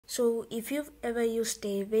So if you've ever used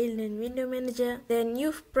a wayland window manager, then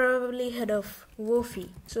you've probably heard of Wofi.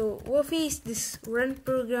 So Wofi is this run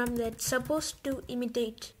program that's supposed to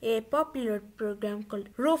imitate a popular program called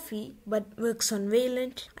Rofi but works on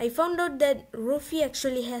wayland. I found out that Rofi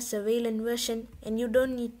actually has a wayland version and you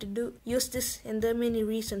don't need to use this, and there are many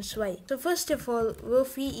reasons why. So first of all,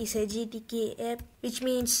 Wofi is a GTK app, which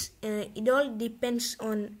means it all depends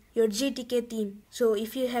on your GTK theme. So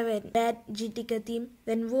if you have a bad GTK theme,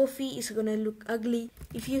 then Wofi is gonna look ugly.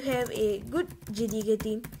 If you have a good GTK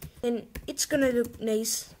theme, then it's gonna look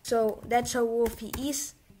nice. So that's how Wofi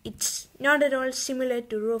is. It's not at all similar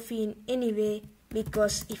to Rofi in any way,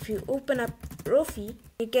 because if you open up Rofi,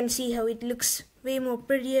 you can see how it looks way more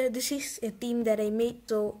prettier. This is a theme that I made.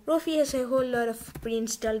 So Rofi has a whole lot of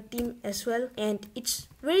pre-installed theme as well, and it's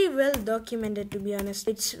very well documented, to be honest.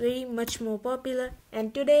 It's very much more popular,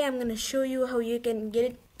 and today I'm gonna show you how you can get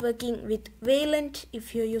it working with wayland.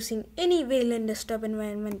 If you're using any wayland desktop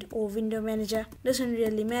environment or window manager, doesn't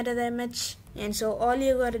really matter that much. And so all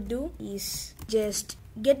you gotta do is just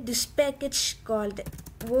get this package called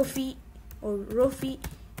Wofi or Rofi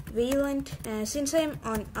wayland. Since I'm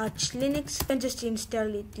on Arch Linux, you can just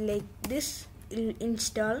install it like this. It'll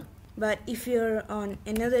install. But if you're on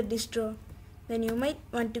another distro, then you might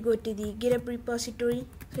want to go to the GitHub repository.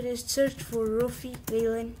 So just search for Rofi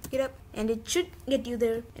wayland GitHub, and it should get you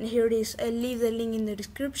there. And here it is. I'll leave the link in the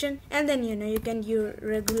description, and then you can do your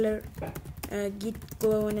regular git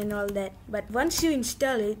clone and all that. But once you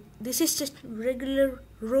install it, this is just regular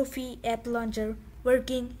Rofi app launcher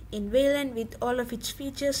working in wayland with all of its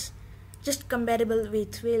features, just compatible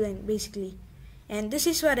with wayland basically. And this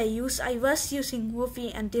is what I use. I was using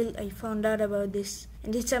Wofi until I found out about this,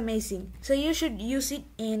 and it's amazing. So you should use it.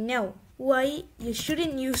 And now, why you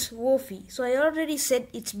shouldn't use Wofi? So I already said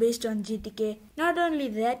it's based on GTK. Not only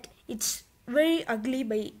that, it's very ugly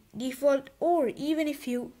by default, or even if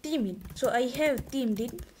you theme it. So I have themed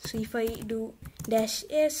it. So if I do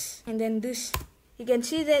 -s and then this, you can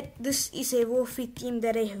see that this is a Wofi theme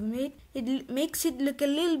that I have made. It makes it look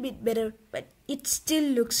a little bit better, but it still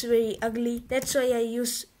looks very ugly. That's why I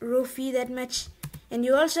use Rofi that much. And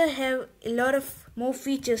you also have a lot of more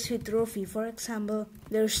features with Rofi. For example,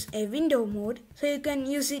 there's a window mode, so you can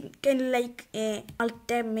use it kind of like a Alt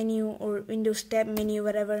tab menu or Windows tab menu,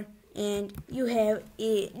 whatever. And you have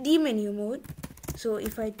a D menu mode. So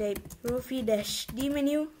if I type Rofi-D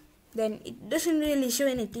menu, then it doesn't really show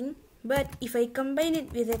anything. But if I combine it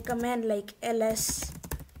with a command like ls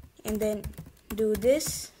and then do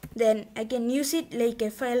this, then I can use it like a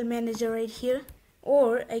file manager right here.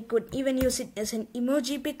 Or I could even use it as an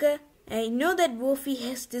emoji picker. I know that Wofi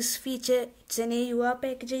has this feature. It's an AUR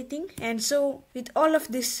package, I think. And so with all of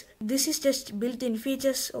this, this is just built-in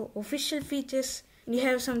features or official features. And you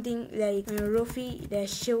have something like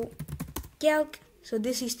Rofi-show calc. So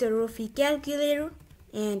this is the Rofi calculator.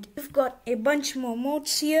 And we've got a bunch more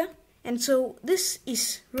modes here. And so this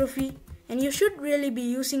is Rofi, and you should really be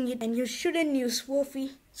using it, and you shouldn't use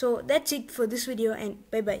Wofi. So that's it for this video, and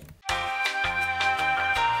bye bye.